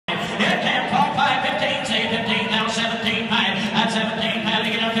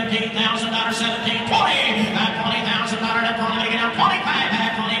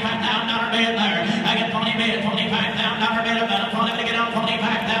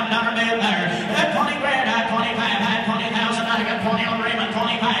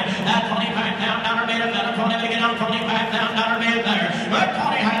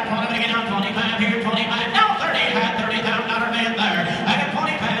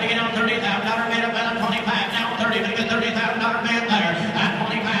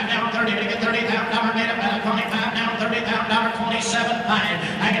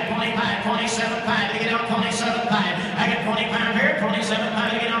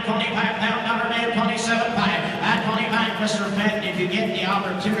$27,500 to get on $25,000 bid, $27,500. At $25,000, Mr. Fenton, if you get the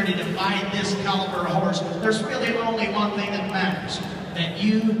opportunity to buy this caliber horse, there's really only one thing that matters. That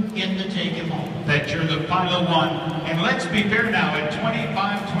you get to take him home. That you're the final one. And let's be fair now, at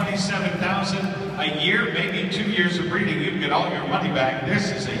 $27,000 a year, maybe 2 years of breeding, you can get all your money back.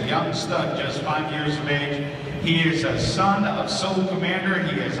 This is a young stud, just 5 years of age. He is a son of Soul Commander.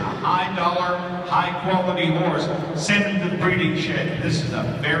 He is a high dollar, high quality horse. Send him to the breeding shed. This is a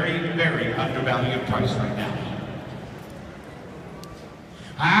very, very undervalued price right now.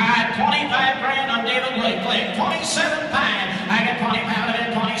 $25,000 on David Blake. 27,500. I get 25 out of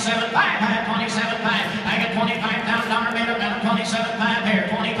it. 27,500. I get 27,500. I get $25,000 made up and $27,500 here.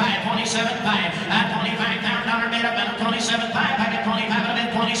 27,500. At $25,000 made up and $27,500. I get 25 out of it.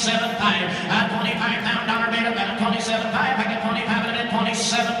 27,500. At $25,000 made up and $27,500. I get 25 out of it.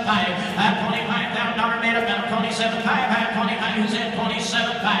 27,500. At $25,000 made up and $27,500. I have 25. Who's in?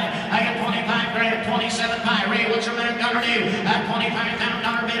 27,500. I get 25 grand. 27,500. Ray, what's your man gonna do? At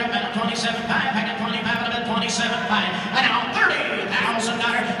 $25,000 made up and $27,500. I get 25 out of it. 27,500. And now $30,000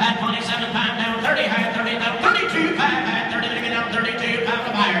 at 27,500. Now 30. I had 30. Now 32,500. I had 30 to get down. 32,500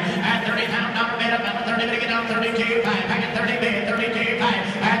 to buyer. At $30,000 made up and 30 to get down. 32,500. I get 30 bid. 32,500.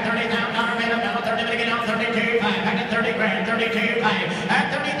 At $30,000 made up and 30 to get down. 32,500. I get 30 grand. 32,500.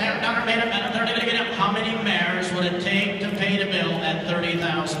 At $30,000 made up and 30 to get down. How many mares would it take to pay the bill at $30,000?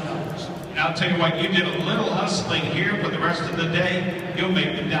 And I'll tell you what, you did a little hustling here for the rest of the day. You'll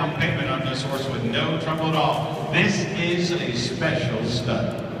make the down payment on this horse with no trouble at all. This is a special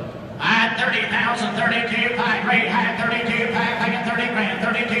stud. At $30,000, 32,500. Great. I had 32,500. I get 30 grand.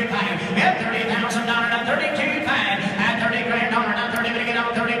 32,500. Get $30,000 at 32,500. At 30 grand on 30 to get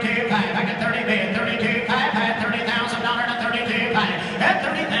on 32,500. I get 30 bid. 32,500. I had $30,000 at 32,500. At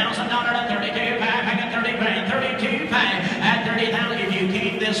 $30,000 at 32,500. I get 30 grand. 32,500. At 30,000. If you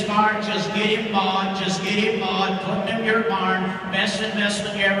came this far, just get him bought. Just get him bought. Put him in your barn. Best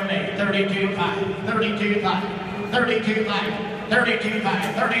investment you ever made. 32,500. 32,500. 32,500.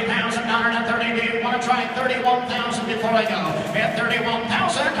 32,500. $30,000 at 32. Want to try 31,000 before I go. At 31,000.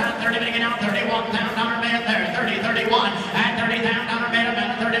 At 30 to get out. $31,000 man there. 30, 31. At $30,000 man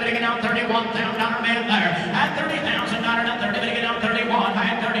at 30 to get out. $31,000 man there. At $30,000 at 30 to get out. 31.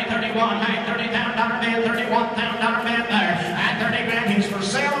 At 30, 31. At $30,000 man. $31,000 man there. At 30 grand. He's for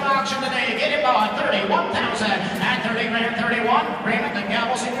sale at auction today. Get him bought. 31,000. At 30 grand. 31. Raymond, the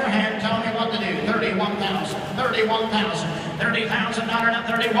gavel's in your hand. Tell me what to do. 31,000. 31,000. $30,000 at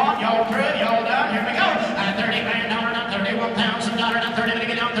 31. Y'all through, y'all done. Here we go. At 30 grand at 31,000 at 30 to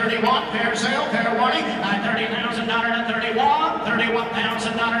get down. 31. Fair sale, fair warning. At 30,000 at 31.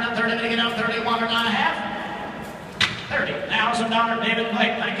 31,000 at 30 to get down. 31 and a half. $30,000 David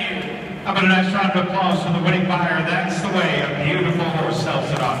Blake. Thank you. How about a nice round of applause for the winning buyer? That's the way a beautiful horse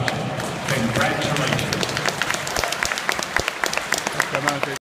sells at auction. Congratulations.